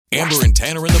Amber and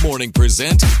Tanner in the morning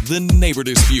present The Neighbor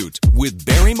Dispute with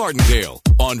Barry Martindale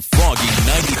on Froggy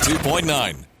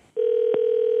 92.9.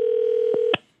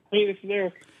 Hey, this is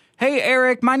Eric. Hey,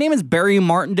 Eric. My name is Barry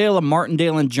Martindale of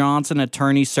Martindale and Johnson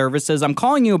Attorney Services. I'm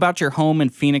calling you about your home in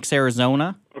Phoenix,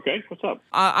 Arizona. Okay, what's up?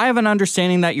 I have an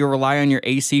understanding that you rely on your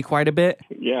AC quite a bit.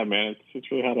 Yeah, man,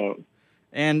 it's really hot out.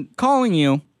 And calling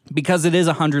you because it is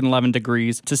 111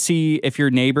 degrees to see if your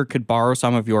neighbor could borrow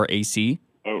some of your AC.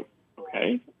 Oh,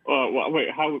 okay. Well,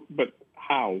 wait, how? But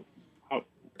how?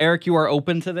 Eric, you are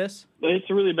open to this? It's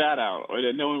really bad out.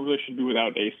 No one really should be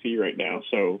without AC right now.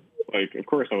 So, of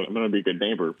course, I'm going to be a good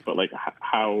neighbor. But,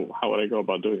 how would I go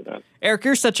about doing that? Eric,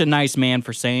 you're such a nice man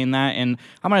for saying that. And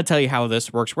I'm going to tell you how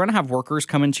this works. We're going to have workers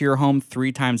come into your home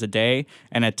 3 times a day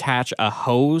and attach a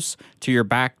hose to your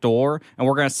back door. And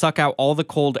we're going to suck out all the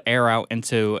cold air out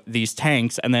into these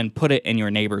tanks and then put it in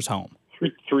your neighbor's home.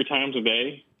 Three times a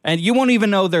day? And you won't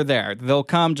even know they're there. They'll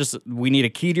come, we need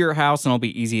a key to your house, and it'll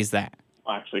be easy as that.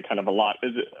 Actually, kind of a lot.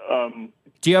 Is it?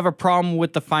 Do you have a problem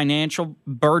with the financial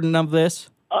burden of this?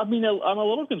 I mean, I'm a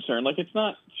little concerned. It's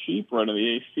not cheap running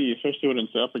the AC, especially when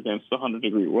it's up against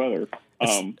 100-degree weather.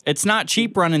 It's not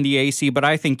cheap running the AC, but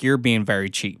I think you're being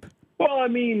very cheap. Well, I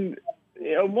mean,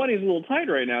 money's a little tight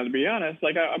right now, to be honest.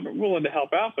 I'm willing to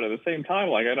help out, but at the same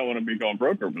time, I don't want to be going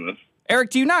broke over this.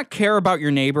 Eric, do you not care about your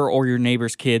neighbor or your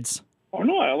neighbor's kids? Oh,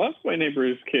 no, I love my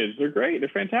neighbor's kids. They're great. They're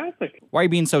fantastic. Why are you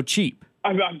being so cheap?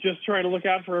 I'm just trying to look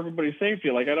out for everybody's safety.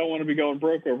 I don't want to be going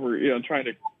broke over, trying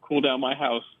to cool down my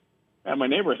house at my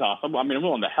neighbor's house. I'm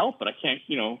willing to help, but I can't,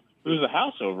 lose the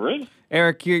house over it.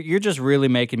 Eric, you're just really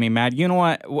making me mad. You know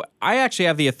what? I actually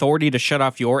have the authority to shut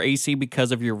off your AC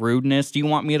because of your rudeness. Do you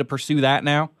want me to pursue that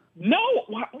now? No.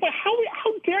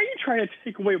 How dare you try to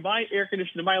take away my air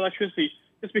conditioning, my electricity,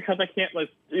 just because I can't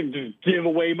just give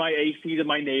away my AC to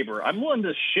my neighbor? I'm willing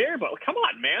to share, but come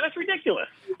on, man, that's ridiculous.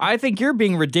 I think you're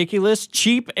being ridiculous,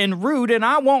 cheap, and rude, and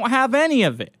I won't have any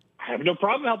of it. I have no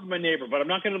problem helping my neighbor, but I'm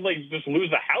not going to just lose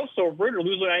the house over it or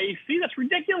lose my AC. That's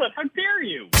ridiculous. How dare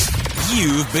you?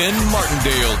 You've been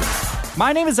Martindale.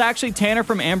 My name is actually Tanner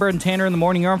from Amber and Tanner in the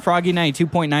Morning. You're on Froggy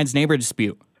 92.9's Neighbor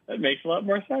Dispute. That makes a lot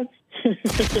more sense.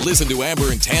 Listen to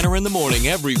Amber and Tanner in the morning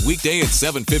every weekday at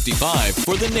 7:55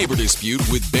 for The Neighbor Dispute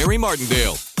with Barry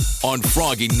Martindale on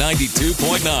Froggy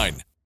 92.9.